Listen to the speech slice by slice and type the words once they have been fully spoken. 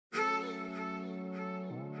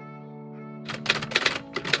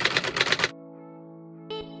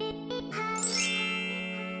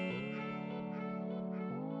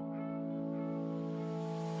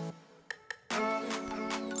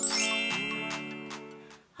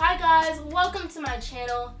guys, welcome to my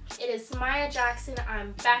channel. It is Maya Jackson.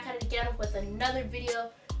 I'm back at it again with another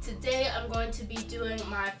video. Today I'm going to be doing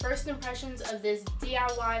my first impressions of this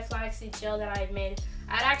DIY flaxseed gel that I made.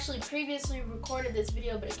 I'd actually previously recorded this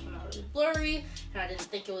video, but it came out really blurry and I didn't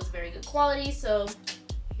think it was very good quality, so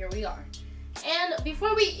here we are. And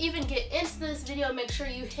before we even get into this video, make sure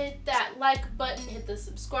you hit that like button, hit the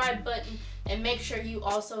subscribe button, and make sure you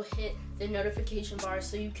also hit the notification bar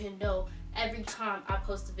so you can know every time I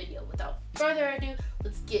post a video. Without further ado,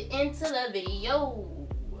 let's get into the video.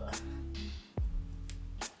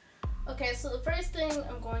 Okay, so the first thing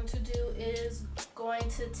I'm going to do is going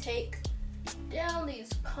to take down these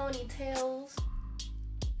ponytails.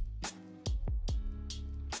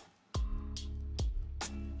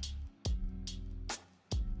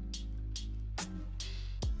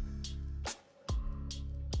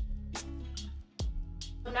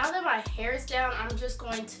 Now that my hair is down, I'm just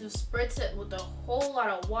going to spritz it with a whole lot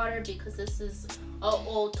of water because this is an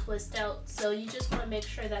old twist out. So you just want to make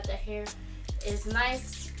sure that the hair is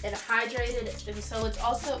nice and hydrated, and so it's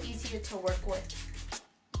also easier to work with.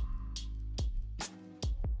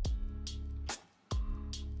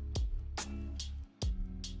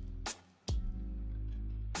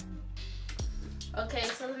 Okay,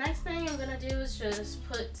 so the next thing I'm going to do is just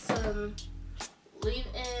put some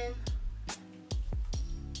leave-in.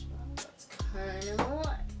 Kind of a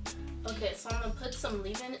lot. Okay, so I'm gonna put some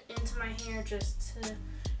leave-in into my hair just to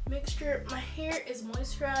make sure my hair is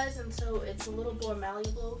moisturized and so it's a little more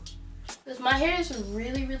malleable. Because my hair is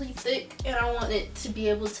really thick and I want it to be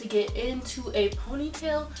able to get into a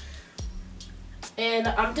ponytail. And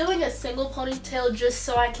I'm doing a single ponytail just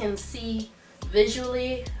so I can see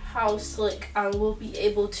visually how slick I will be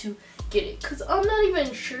able to get it. Because I'm not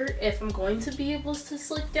even sure if I'm going to be able to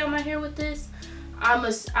slick down my hair with this.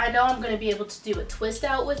 I know I'm going to be able to do a twist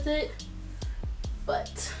out with it,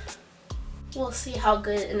 but we'll see how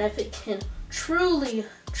good and if it can truly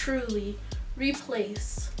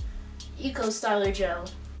replace Eco Styler gel.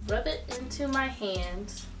 Rub it into my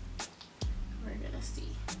hands. We're going to see.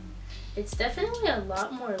 It's definitely a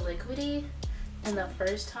lot more liquidy than the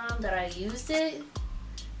first time that I used it,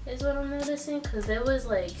 is what I'm noticing, because it was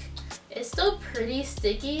like, it's still pretty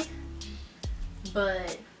sticky,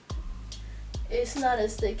 but it's not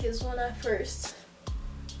as thick as when I first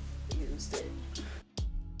used it.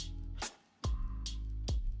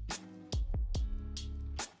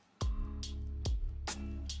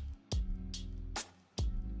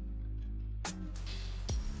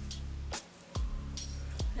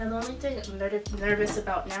 Now the only thing I'm nervous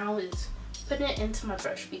about now is putting it into my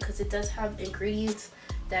brush because it does have ingredients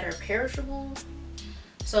that are perishable.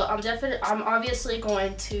 So I'm obviously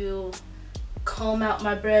going to comb out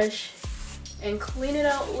my brush and clean it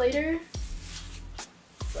out later,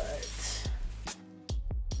 but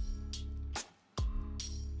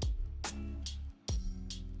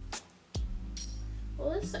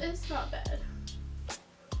well, it's not bad.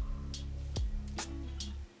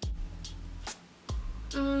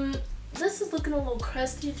 This is looking a little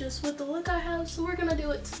crusty just with the look I have, so we're gonna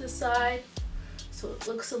do it to the side so it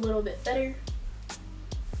looks a little bit better.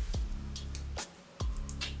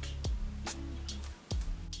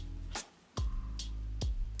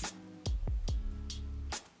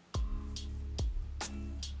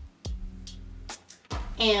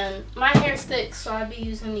 And my hair's thick, so I'll be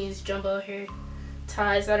using these jumbo hair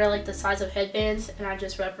ties that are like the size of headbands, and I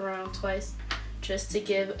just wrap around twice just to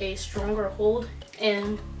give a stronger hold.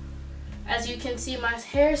 And as you can see, my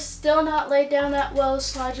hair is still not laid down that well,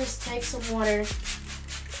 so I just take some water and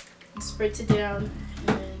spritz it down, and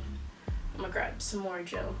then I'm gonna grab some more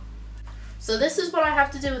gel. So this is what I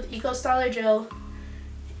have to do with Eco Styler gel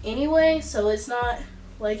anyway, so it's not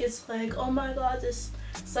like it's like, oh my god, this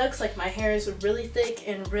sucks. Like, my hair is really thick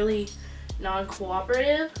and really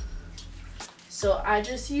non-cooperative, so I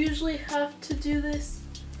just usually have to do this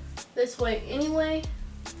way anyway.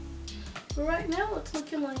 But right now it's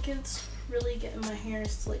looking like it's really getting my hair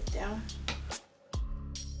slicked down.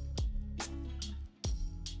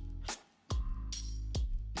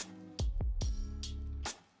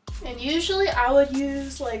 And usually I would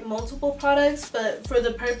use like multiple products, but for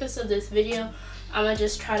the purpose of this video, I'm gonna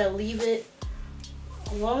just try to leave it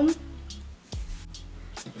alone.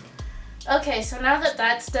 Okay, so now that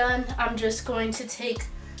that's done, I'm just going to take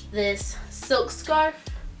this silk scarf.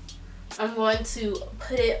 I'm going to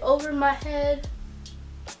put it over my head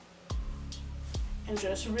and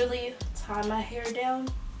just really tie my hair down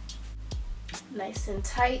nice and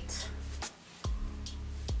tight,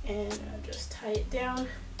 and I just tie it down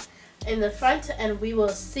in the front, and we will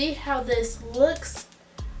see how this looks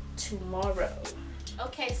tomorrow.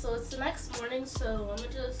 Okay, so it's the next morning, so I'm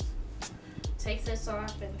gonna just take this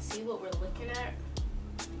off and see what we're looking at.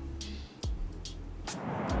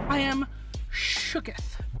 I am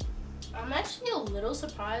shooketh. I'm actually a little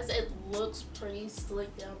surprised. It looks pretty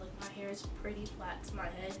slick down, like my hair is pretty flat to my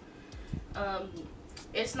head.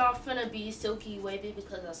 It's not gonna be silky wavy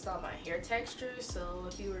because that's not my hair texture, so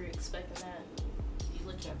if you were expecting that, you're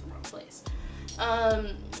looking at the wrong place.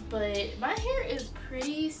 But my hair is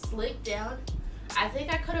pretty slick down. I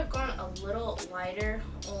think I could have gone a little lighter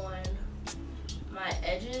on my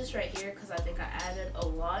edges right here because I think I added a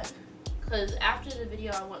lot. Because after the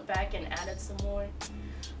video I went back and added some more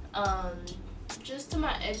just to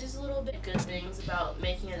my edges a little bit. Good things about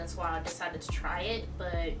making it, that's why I decided to try it,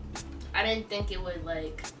 but I didn't think it would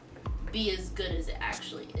like be as good as it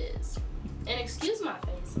actually is. And excuse my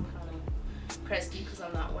face, I'm kind of crusty because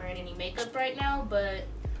I'm not wearing any makeup right now, but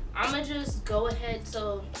I'm gonna just go ahead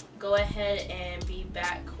and be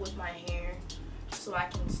back with my hair so I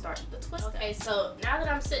can start the twist. Okay, so now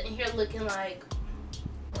that I'm sitting here looking like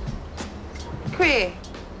Cree.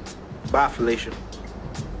 Bye, Felicia.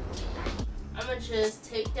 I'm gonna just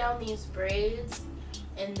take down these braids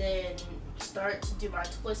and then start to do my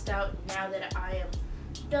twist out now that I am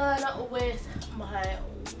done with my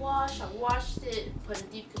wash. I washed it, put a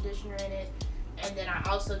deep conditioner in it, and then I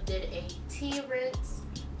also did a tea rinse.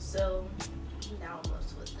 So now I'm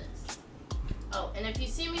left with this. Oh, and if you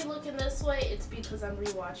see me looking this way, it's because I'm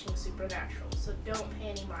rewatching Supernatural, so don't pay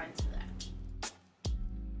any mind to that.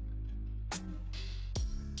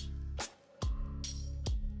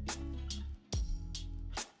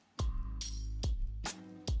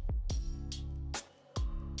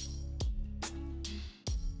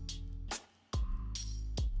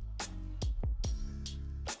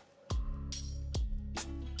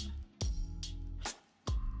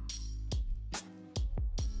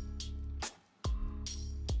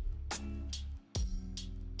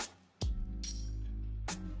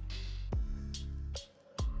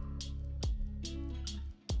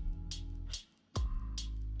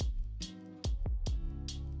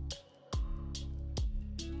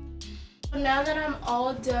 Now that I'm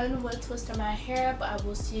all done with twisting my hair up, I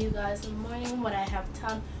will see you guys in the morning when I have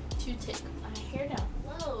time to take my hair down.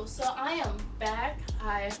 Hello, so I am back.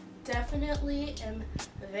 I definitely am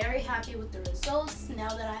very happy with the results now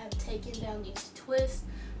that I have taken down these twists.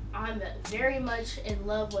 I'm very much in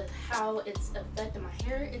love with how it's affected my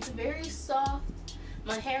hair. It's very soft.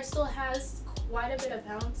 My hair still has quite a bit of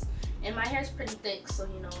bounce, and my hair is pretty thick, so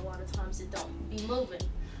you know a lot of times it don't be moving.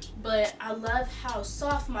 But I love how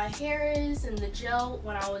soft my hair is, and the gel,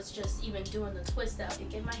 when I was just even doing the twist out, it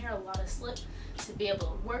gave my hair a lot of slip to be able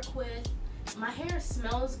to work with. My hair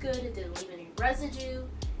smells good. It didn't leave any residue.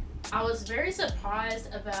 I was very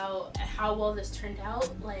surprised about how well this turned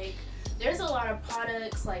out. Like, there's a lot of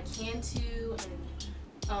products like Cantu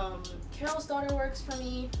and Carol's Daughter works for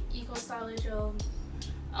me, Eco Styling Gel.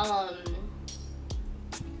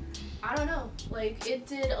 I don't know, like it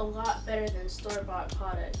did a lot better than store-bought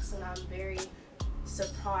products, and I'm very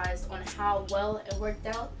surprised on how well it worked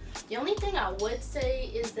out. The only thing I would say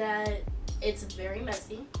is that it's very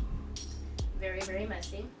messy, very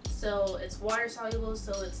messy. So it's water soluble,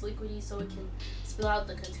 so it's liquidy, so it can spill out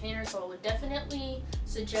the container. So I would definitely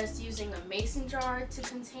suggest using a mason jar to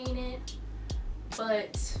contain it,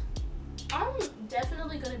 but I'm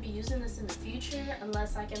definitely going to be using this in the future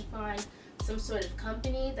unless I can find some sort of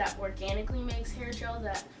company that organically makes hair gel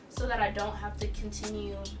so that I don't have to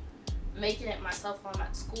continue making it myself while I'm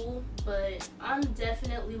at school. But I'm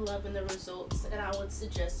definitely loving the results, and I would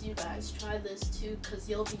suggest you guys try this too, because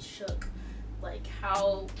you'll be shook like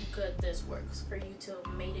how good this works for you to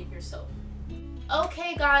have made it yourself.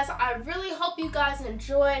 Okay guys, I really hope you guys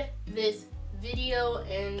enjoyed this video,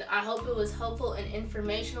 and I hope it was helpful and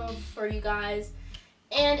informational for you guys.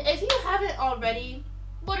 And if you haven't already,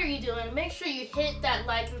 what are you doing? Make sure you hit that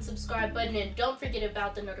like and subscribe button, and don't forget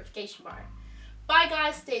about the notification bar. Bye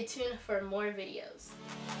guys, stay tuned for more videos.